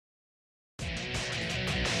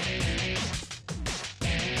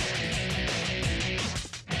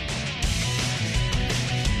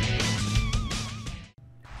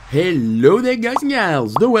Hello there guys and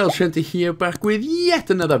gals, the Welsh Hunter here, back with yet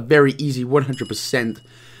another very easy 100%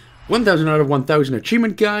 1000 out of 1000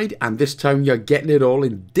 achievement guide, and this time you're getting it all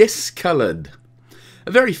in Discolored.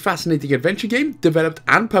 A very fascinating adventure game developed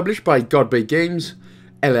and published by Godbey Games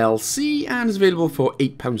LLC and is available for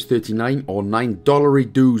 £8.39 or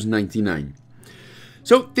 $9.99.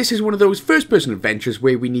 So this is one of those first-person adventures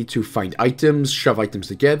where we need to find items, shove items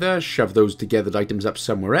together, shove those togethered items up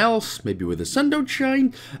somewhere else, maybe where the sun don't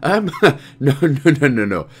shine.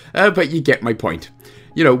 No. But you get my point.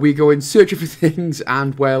 You know, we go in searching for things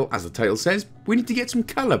and, well, as the title says, we need to get some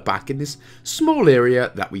colour back in this small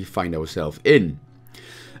area that we find ourselves in.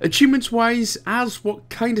 Achievements-wise, as what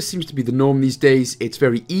kind of seems to be the norm these days, it's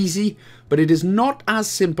very easy, but it is not as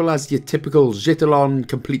simple as your typical Xitilon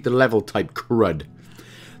complete the level type crud.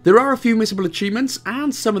 There are a few missable achievements,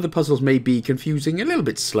 and some of the puzzles may be confusing a little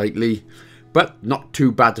bit slightly, but not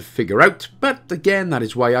too bad to figure out. But again, that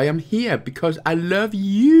is why I am here, because I love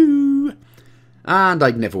you. And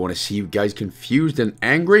I'd never want to see you guys confused and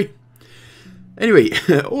angry. Anyway,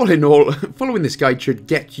 all in all, following this guide should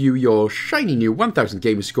get you your shiny new 1000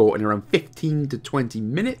 gamer score in around 15 to 20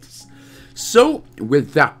 minutes. So,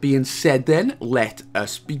 with that being said then, let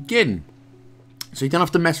us begin. So you don't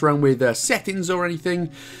have to mess around with settings or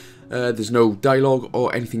anything. There's no dialogue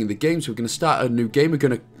or anything in the game. So we're going to start a new game. We're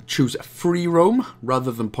going to choose free roam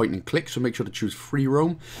rather than point and click. So make sure to choose free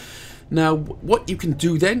roam. Now, what you can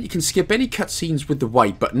do then, you can skip any cutscenes with the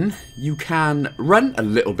Y button. You can run a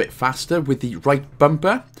little bit faster with the right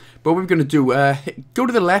bumper. But what we're going to do, go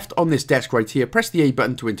to the left on this desk right here. Press the A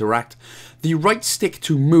button to interact. The right stick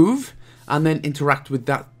to move. And then interact with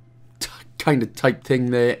that kind of type thing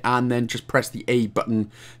there, and then just press the A button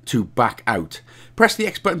to back out. Press the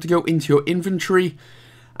X button to go into your inventory,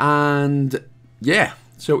 and yeah,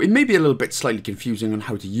 so it may be a little bit slightly confusing on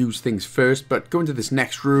how to use things first, but go into this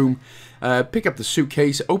next room, pick up the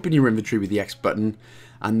suitcase, open your inventory with the X button,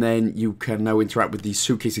 and then you can now interact with the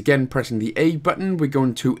suitcase again, pressing the A button. We're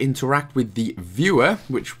going to interact with the viewer,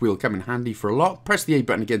 which will come in handy for a lot. Press the A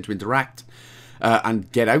button again to interact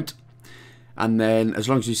and get out. And then, as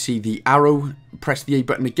long as you see the arrow, press the A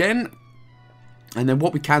button again. And then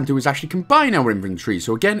what we can do is actually combine our inventory.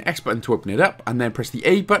 So again, X button to open it up. And then press the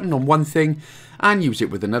A button on one thing and use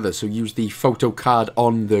it with another. So use the photo card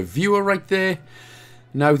on the viewer right there.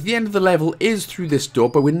 Now, the end of the level is through this door,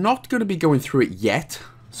 but we're not going to be going through it yet.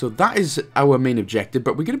 So that is our main objective,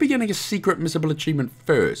 but we're going to be getting a secret missable achievement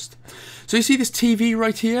first. So you see this TV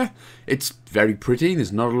right here? It's very pretty.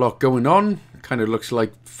 There's not a lot going on. Kind of looks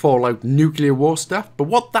like Fallout nuclear war stuff. But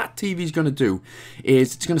what that TV is going to do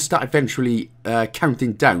is it's going to start eventually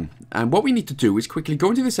counting down. And what we need to do is quickly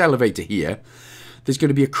go into this elevator here. There's going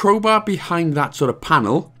to be a crowbar behind that sort of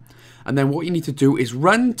panel. And then what you need to do is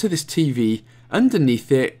run to this TV,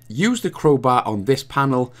 underneath it, use the crowbar on this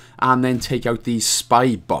panel, and then take out the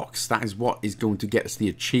spy box. That is what is going to get us the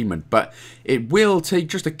achievement. But it will take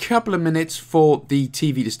just a couple of minutes for the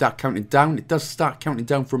TV to start counting down. It does start counting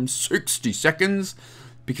down from 60 seconds,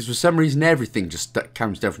 because for some reason everything just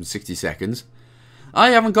counts down from 60 seconds. I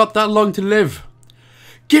haven't got that long to live.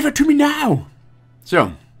 Give it to me now!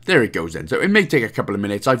 So, there it goes then. So it may take a couple of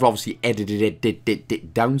minutes. I've obviously edited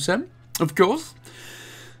it down some, of course.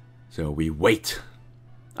 So we wait.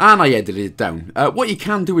 And I edited it down. What you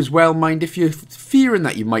can do as well, mind, if you're fearing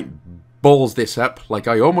that you might balls this up, like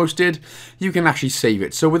I almost did, you can actually save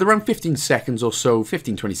it. So with around 15 seconds or so,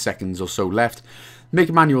 15-20 seconds or so left, make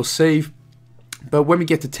a manual save. But when we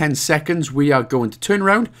get to 10 seconds, we are going to turn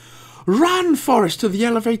around, run, Forrest, to the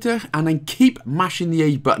elevator, and then keep mashing the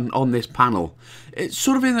A button on this panel. It's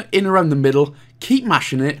sort of in around the middle. Keep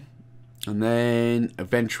mashing it, and then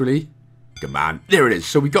eventually... Come on, there it is.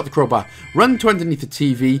 So we got the crowbar. Run to underneath the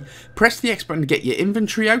TV. Press the X button to get your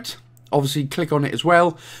inventory out. Obviously, click on it as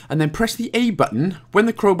well. And then press the A button. When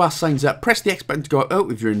the crowbar signs up, press the X button to go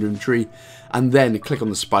out of your inventory. And then click on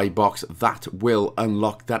the spy box. That will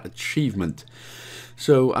unlock that achievement.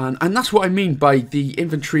 So, and that's what I mean by the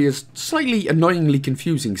inventory is slightly annoyingly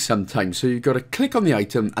confusing sometimes. So you've got to click on the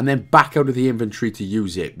item and then back out of the inventory to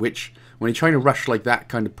use it. Which, when you're trying to rush like that,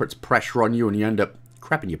 kind of puts pressure on you and you end up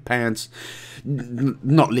crap in your pants.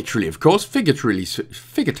 Not literally, of course. Figuratively.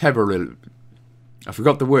 I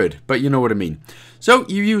forgot the word, but you know what I mean. So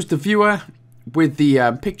you use the viewer with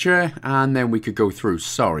the picture, and then we could go through.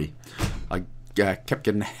 Sorry, I kept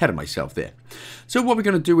getting ahead of myself there. So what we're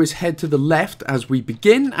going to do is head to the left as we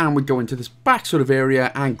begin, and we go into this back sort of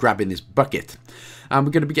area and grabbing this bucket. And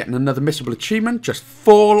we're going to be getting another missable achievement. Just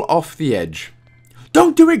fall off the edge.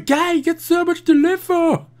 Don't do it, guy. You get so much to live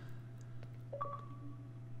for.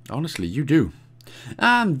 Honestly, you do.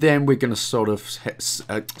 And then we're going to sort of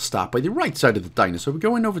start by the right side of the diner. So we're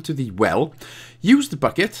going over to the well, use the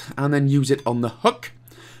bucket, and then use it on the hook,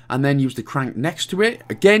 and then use the crank next to it.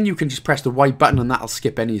 Again, you can just press the Y button and that'll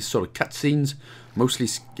skip any sort of cutscenes, mostly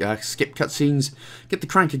skip cutscenes. Get the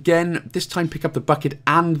crank again, this time pick up the bucket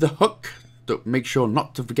and the hook. Don't make sure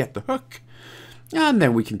not to forget the hook. And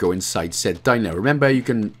then we can go inside said diner. Remember, you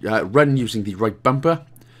can run using the right bumper.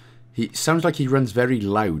 He sounds like he runs very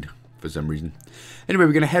loud for some reason. Anyway,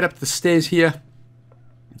 we're going to head up the stairs here.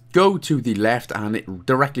 Go to the left, and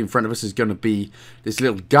directly in front of us is going to be this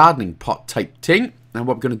little gardening pot type thing. And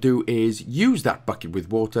what we're going to do is use that bucket with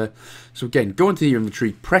water. So again, go into the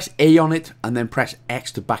inventory, press A on it, and then press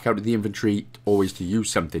X to back out of the inventory, always to use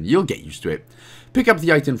something. You'll get used to it. Pick up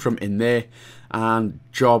the item from in there, and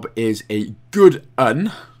job is a good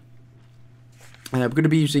un. We're going to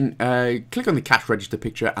be using, click on the cash register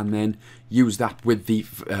picture and then use that with the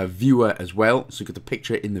viewer as well. So you get the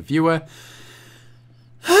picture in the viewer.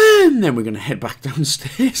 And then we're going to head back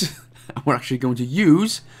downstairs. And we're actually going to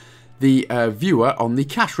use the viewer on the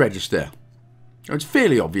cash register. It's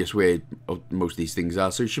fairly obvious where most of these things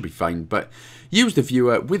are, so it should be fine. But use the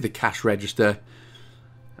viewer with the cash register.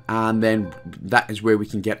 And then that is where we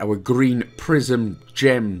can get our green prism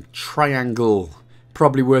gem triangle,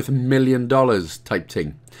 probably worth $1 million type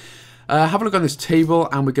thing. Have a look on this table,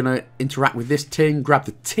 and we're going to interact with this thing. Grab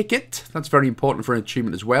the ticket. That's very important for an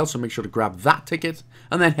achievement as well, so make sure to grab that ticket.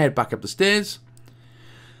 And then head back up the stairs.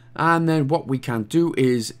 And then what we can do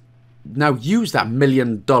is now use that $1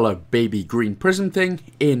 million baby green prism thing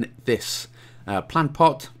in this plant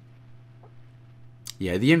pot.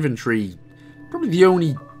 Yeah, the inventory, probably the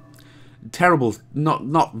only terrible,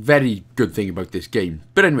 not very good thing about this game.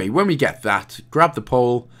 But anyway, when we get that, grab the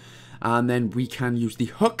pole, and then we can use the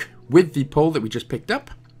hook with the pole that we just picked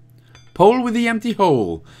up. Pole with the empty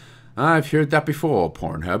hole. I've heard that before,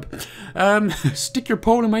 Pornhub. Stick your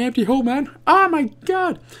pole in my empty hole, man. Oh my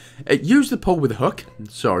god. Use the pole with the hook,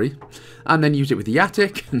 sorry, and then use it with the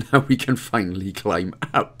attic. Now we can finally climb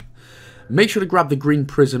up. Make sure to grab the green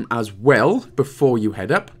prism as well before you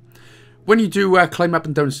head up. When you do climb up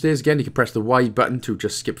and down the stairs, again, you can press the Y button to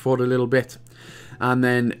just skip forward a little bit. And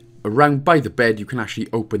then around by the bed, you can actually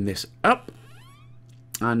open this up.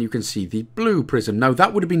 And you can see the blue prism. Now,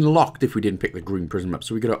 that would have been locked if we didn't pick the green prism up.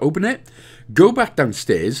 So we're going to open it, go back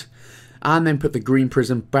downstairs, and then put the green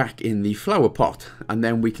prism back in the flower pot. And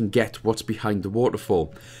then we can get what's behind the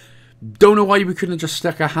waterfall. Don't know why we couldn't have just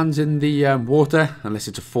stuck our hands in the water, unless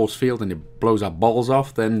it's a force field and it blows our balls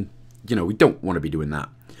off. Then, you know, we don't want to be doing that.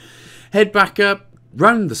 Head back up,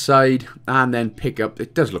 round the side, and then pick up,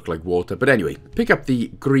 it does look like water, but anyway, pick up the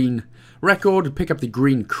green record, pick up the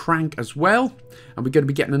green crank as well, and we're going to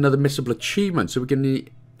be getting another missable achievement. So we're going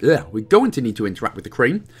to need to interact with the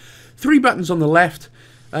crane. 3 buttons on the left.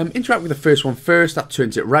 Interact with the first one first, that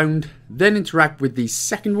turns it round. Then interact with the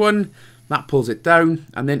second one, that pulls it down,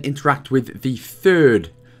 and then interact with the third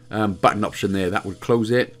button option there, that would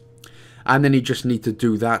close it. And then you just need to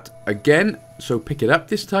do that again. So pick it up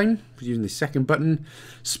this time using the second button.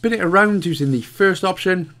 Spin it around using the first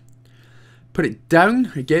option. Put it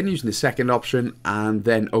down again using the second option. And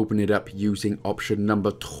then open it up using option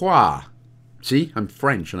number 3. See, I'm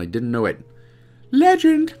French and I didn't know it.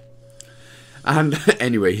 Legend! And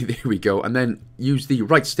anyway, there we go. And then use the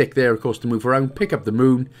right stick there, of course, to move around. Pick up the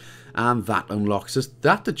moon. And that unlocks us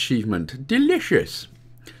that achievement. Delicious.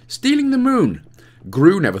 Stealing the moon.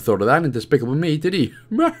 Gru never thought of that in Despicable Me, did he?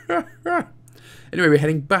 Anyway, we're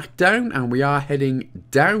heading back down, and we are heading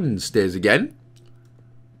downstairs again.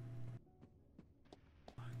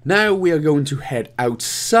 Now we are going to head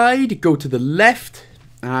outside, go to the left,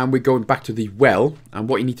 and we're going back to the well. And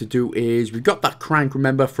what you need to do is, we've got that crank,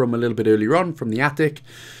 remember, from a little bit earlier on, from the attic.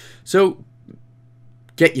 So,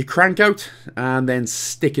 get your crank out, and then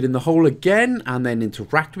stick it in the hole again, and then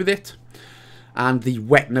interact with it. And the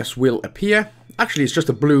wetness will appear. Actually, it's just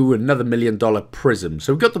a blue, another $1 million prism.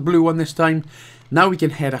 So we've got the blue one this time. Now we can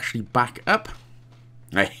head actually back up.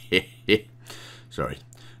 Sorry.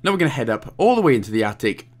 Now we're going to head up all the way into the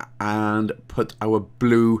attic and put our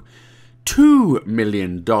blue $2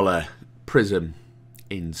 million prism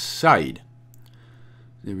inside.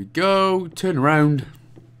 There we go. Turn around.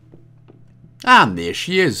 And there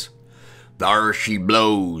she is. There she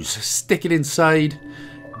blows. Stick it inside.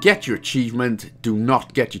 Get your achievement. Do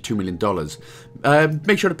not get your $2 million.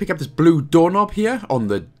 Make sure to pick up this blue doorknob here on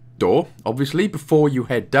the door, obviously, before you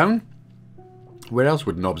head down. Where else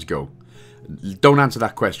would knobs go? Don't answer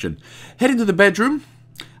that question. Head into the bedroom,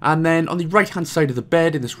 and then on the right-hand side of the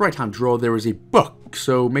bed, in this right-hand drawer, there is a book.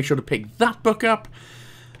 So make sure to pick that book up.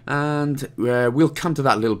 And we'll come to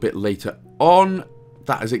that a little bit later on.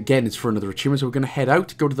 That is, again, it's for another achievement. So we're going to head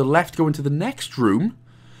out, go to the left, go into the next room.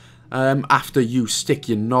 After you stick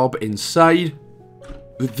your knob inside,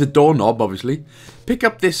 the doorknob, obviously. Pick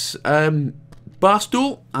up this bar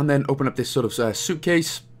stool, and then open up this sort of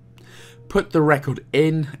suitcase. Put the record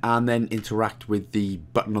in, and then interact with the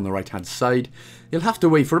button on the right-hand side. You'll have to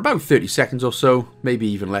wait for about 30 seconds or so, maybe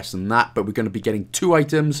even less than that, but we're going to be getting 2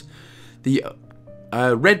 items. The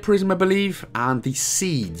red prism, I believe, and the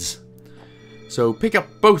seeds. So pick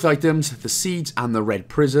up both items, the seeds and the red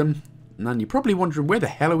prism. And you're probably wondering, where the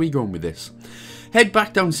hell are we going with this? Head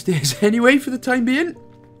back downstairs anyway for the time being.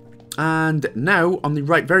 And now, on the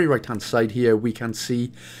very right-hand side here, we can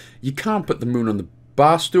see you can't put the moon on the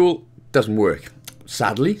bar stool. Doesn't work,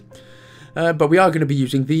 sadly. But we are going to be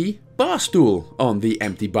using the bar stool on the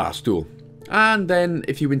empty bar stool. And then,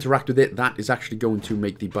 if you interact with it, that is actually going to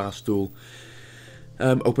make the bar stool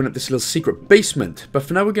open up this little secret basement. But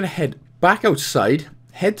for now, we're going to head back outside,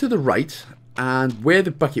 head to the right, and where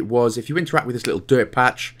the bucket was, if you interact with this little dirt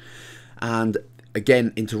patch, and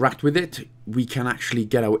again, interact with it, we can actually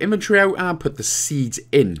get our inventory out and put the seeds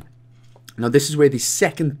in. Now, this is where the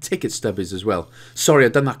second ticket stub is as well. Sorry,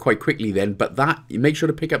 I've done that quite quickly then, but you make sure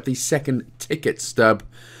to pick up the second ticket stub.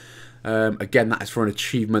 Again, that is for an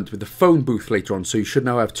achievement with the phone booth later on, so you should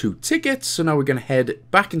now have 2 tickets. So now we're going to head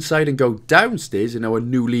back inside and go downstairs in our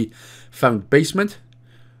newly found basement.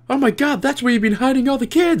 Oh my god, that's where you've been hiding all the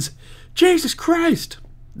kids! Jesus Christ!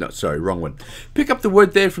 No, sorry, wrong one. Pick up the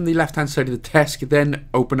wood there from the left-hand side of the desk, then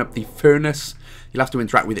open up the furnace. You'll have to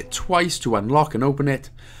interact with it twice to unlock and open it.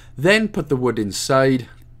 Then put the wood inside.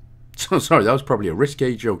 So sorry, that was probably a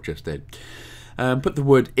risque joke just then. Put the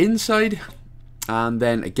wood inside, and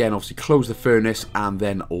then again, obviously close the furnace and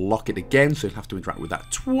then lock it again. So you'll have to interact with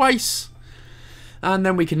that twice. And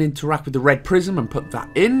then we can interact with the red prism and put that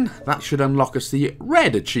in. That should unlock us the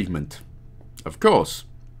red achievement. Of course.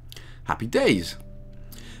 Happy days.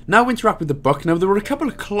 Now interact with the book. Now there were a couple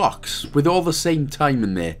of clocks with all the same time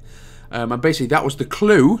in there. And basically that was the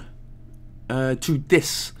clue to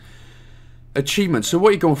this achievement. So what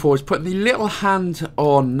you're going for is putting the little hand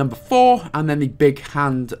on number 4 and then the big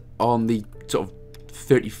hand on the sort of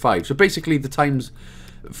 35. So basically the time's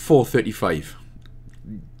 4:35.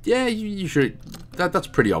 Yeah, you should. That's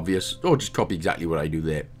pretty obvious. Or just copy exactly what I do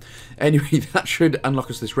there. Anyway, that should unlock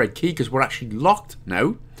us this red key because we're actually locked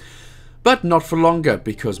now. But not for longer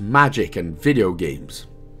because magic and video games.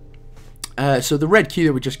 So the red key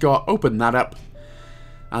that we just got, open that up.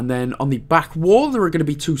 And then on the back wall, there are going to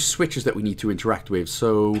be 2 switches that we need to interact with.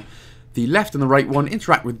 So the left and the right one,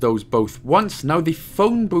 interact with those both once. Now the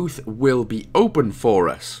phone booth will be open for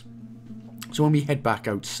us. So when we head back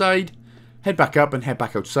outside, head back up and head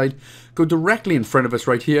back outside, go directly in front of us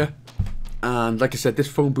right here. And like I said, this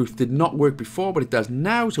phone booth did not work before, but it does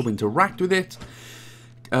now. So interact with it.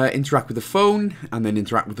 Interact with the phone, and then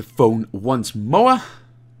interact with the phone once more.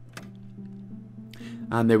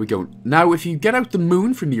 And there we go. Now, if you get out the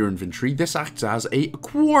moon from your inventory, this acts as a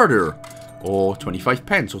quarter, or 25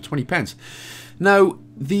 pence, or 20 pence. Now,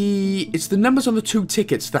 it's the numbers on the 2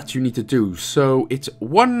 tickets that you need to do. So, it's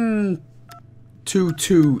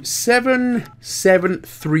 1227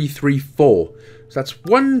 7334. So that's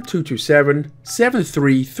 1227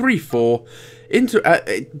 7334.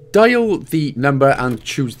 Dial the number and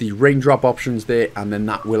choose the raindrop options there, and then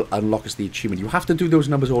that will unlock us the achievement. You have to do those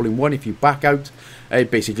numbers all in one. If you back out,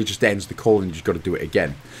 it basically just ends the call and you just got to do it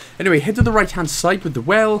again. Anyway, head to the right hand side with the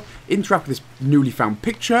well, interact with this newly found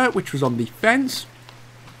picture which was on the fence,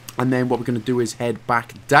 and then what we're going to do is head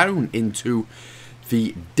back down into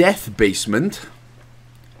the death basement.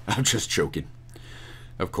 I'm just joking.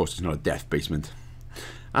 Of course it's not a death basement.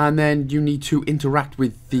 And then you need to interact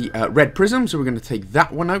with the red prism. So we're going to take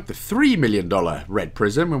that one out, the $3 million red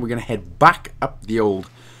prism. And we're going to head back up the old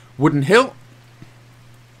wooden hill.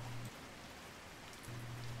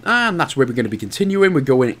 And that's where we're going to be continuing. We're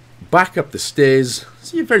going back up the stairs.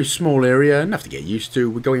 See, a very small area, enough to get used to.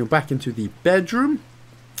 We're going back into the bedroom.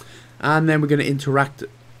 And then we're going to interact,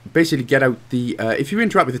 basically get out the, if you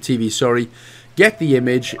interact with the TV, sorry, get the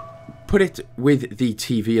image, put it with the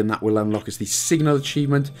TV, and that will unlock us the signal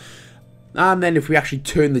achievement. And then if we actually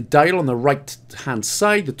turn the dial on the right hand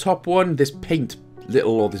side, the top one, this paint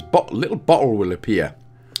little little bottle will appear.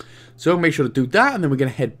 So make sure to do that, and then we're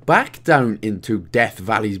going to head back down into Death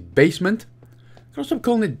Valley's basement. Gotta stop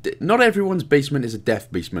calling it. Not everyone's basement is a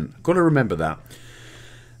death basement. I've got to remember that.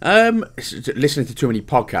 Listening to too many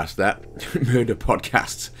podcasts, murder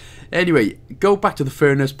podcasts. Anyway, go back to the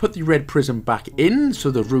furnace, put the red prism back in so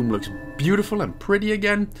the room looks beautiful and pretty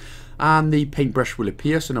again, and the paintbrush will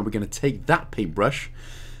appear. So now we're going to take that paintbrush,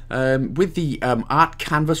 with the art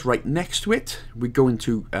canvas right next to it. We're going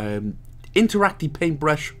to interact the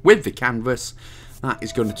paintbrush with the canvas. That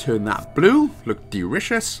is going to turn that blue, look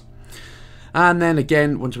delicious. And then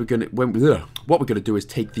again, what we're going to do is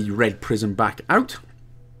take the red prism back out,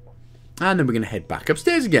 and then we're going to head back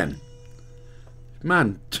upstairs again.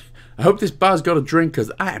 Man, I hope this bar's got a drink,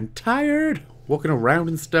 because I am tired walking around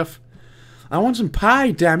and stuff. I want some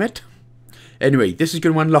pie, damn it. Anyway, this is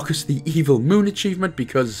going to unlock us the Evil Moon achievement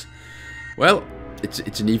because, well,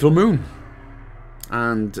 it's an evil moon.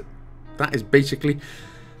 And that is basically,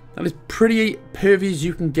 that is pretty pervy as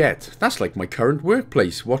you can get. That's like my current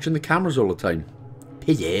workplace, watching the cameras all the time.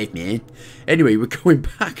 Piss off, man. Anyway, we're going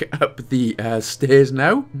back up the stairs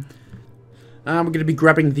now. And we're going to be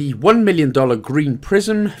grabbing the $1 million green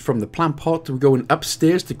prism from the plant pot. We're going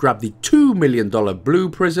upstairs to grab the $2 million blue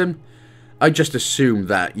prism. I just assume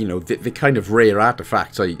that, you know, the kind of rare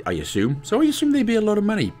artifacts, I assume. So I assume they'd be a lot of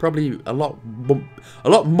money. Probably a lot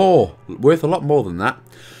more, worth a lot more than that.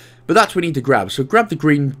 But that's what we need to grab. So grab the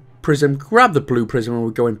green prism, grab the blue prism, and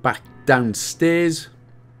we're going back downstairs.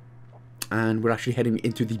 And we're actually heading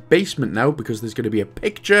into the basement now because there's going to be a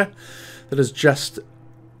picture that has just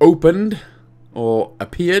opened or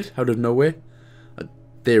appeared out of nowhere.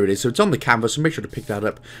 There it is. So it's on the canvas, so make sure to pick that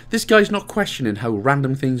up. This guy's not questioning how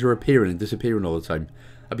random things are appearing and disappearing all the time.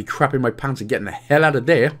 I'd be crapping my pants and getting the hell out of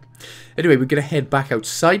there. Anyway, we're going to head back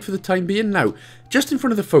outside for the time being. Now, just in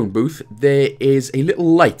front of the phone booth, there is a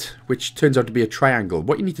little light, which turns out to be a triangle.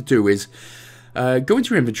 What you need to do is go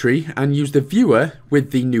into your inventory and use the viewer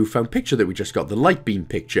with the newfound picture that we just got, the light beam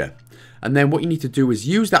picture. And then what you need to do is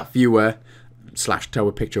use that viewer /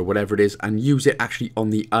 tower picture, whatever it is, and use it actually on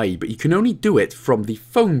the eye. But you can only do it from the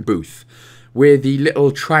phone booth where the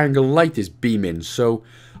little triangle light is beaming. So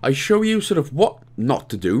I show you sort of what not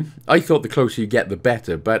to do. I thought the closer you get the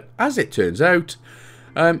better, but as it turns out,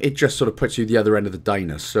 it just sort of puts you the other end of the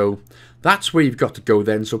diner. So that's where you've got to go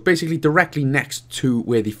then. So basically directly next to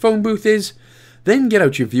where the phone booth is, then get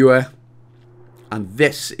out your viewer, and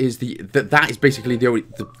this is that is basically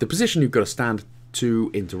the position you've got to stand to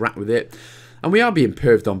interact with it. And we are being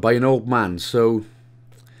perved on by an old man, so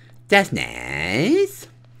that's nice.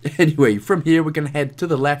 Anyway, from here we're going to head to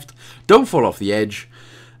the left. Don't fall off the edge.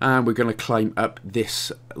 And we're going to climb up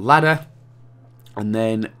this ladder. And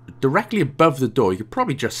then directly above the door, you could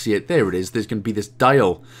probably just see it. There it is. There's going to be this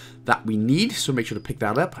dial that we need, so make sure to pick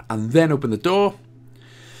that up. And then open the door.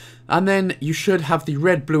 And then you should have the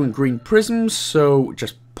red, blue, and green prisms, so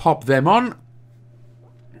just pop them on.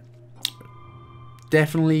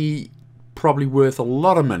 Definitely... probably worth a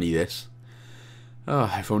lot of money, this.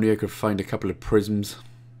 Oh, if only I could find a couple of prisms.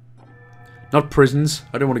 Not prisons.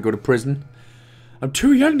 I don't want to go to prison. I'm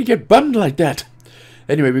too young to get bummed like that.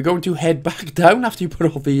 Anyway, we're going to head back down after you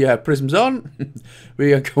put all the prisms on.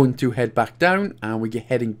 We are going to head back down, and we're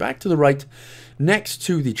heading back to the right next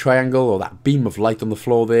to the triangle, or that beam of light on the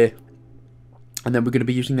floor there. And then we're going to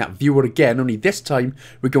be using that viewer again, only this time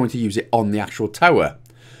we're going to use it on the actual tower.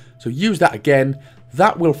 So use that again.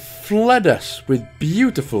 That will flood us with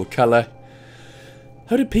beautiful colour.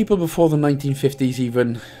 How did people before the 1950s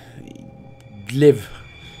even live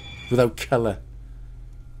without colour?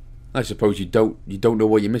 I suppose you don't know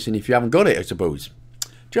what you're missing if you haven't got it, I suppose.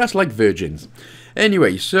 Just like virgins.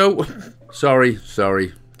 Anyway, so sorry,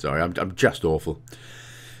 I'm just awful.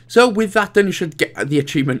 So with that done, you should get the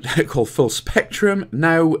achievement called Full Spectrum.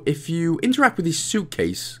 Now, if you interact with this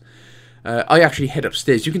suitcase, I actually head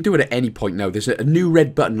upstairs. You can do it at any point now. There's a new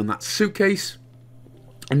red button on that suitcase.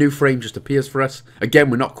 A new frame just appears for us. Again,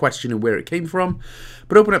 we're not questioning where it came from.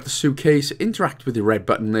 But open up the suitcase, interact with the red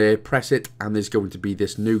button there, press it, and there's going to be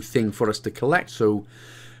this new thing for us to collect. So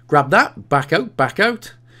grab that, back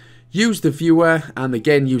out. Use the viewer, and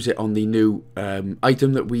again, use it on the new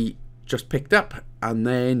item that we just picked up. And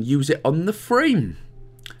then use it on the frame.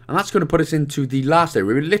 And that's going to put us into the last area.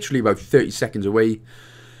 We're literally about 30 seconds away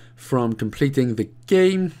from completing the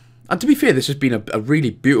game. And to be fair, this has been a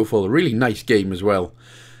really beautiful, a really nice game as well.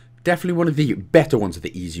 Definitely one of the better ones of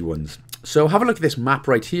the easy ones. So have a look at this map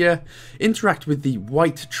right here. Interact with the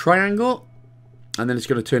white triangle. And then it's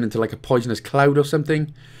going to turn into like a poisonous cloud or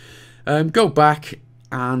something. Go back,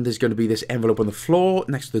 and there's going to be this envelope on the floor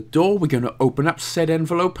next to the door. We're going to open up said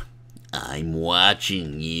envelope. I'm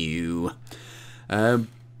watching you.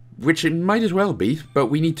 Which it might as well be, but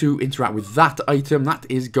we need to interact with that item. That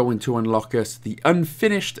is going to unlock us the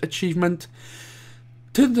unfinished achievement.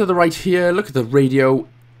 Turn to the right here, look at the radio,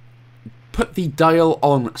 put the dial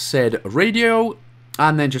on said radio,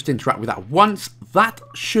 and then just interact with that once. That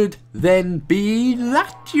should then be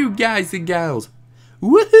that, you guys and gals.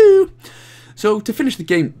 Woohoo! So to finish the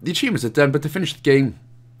game, the achievements are done, but to finish the game,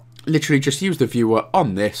 literally just use the viewer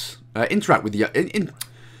on this, interact with the...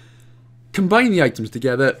 combine the items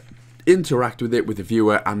together, interact with it with the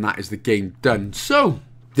viewer, and that is the game done. So,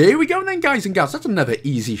 there we go then, guys and gals. That's another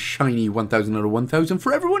easy, shiny 1000 out of 1000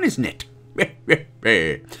 for everyone, isn't it?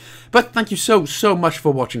 But thank you so much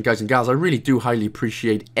for watching, guys and gals. I really do highly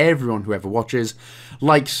appreciate everyone who ever watches,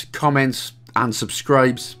 likes, comments, and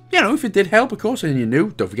subscribes. You know, if it did help, of course, and you're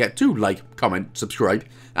new, don't forget to like, comment, subscribe,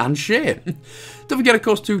 and share. Don't forget, of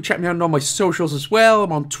course, to check me out on all my socials as well.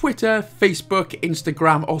 I'm on Twitter, Facebook,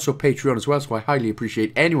 Instagram, also Patreon as well, so I highly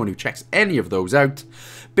appreciate anyone who checks any of those out.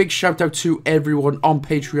 Big shout out to everyone on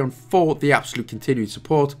Patreon for the absolute continued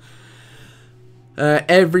support.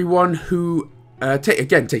 Everyone who,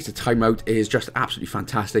 again, takes the time out is just absolutely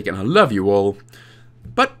fantastic, and I love you all.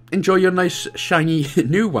 But enjoy your nice, shiny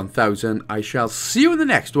new 1000. I shall see you in the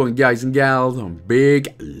next one, guys and gals, on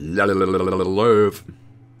Big Love.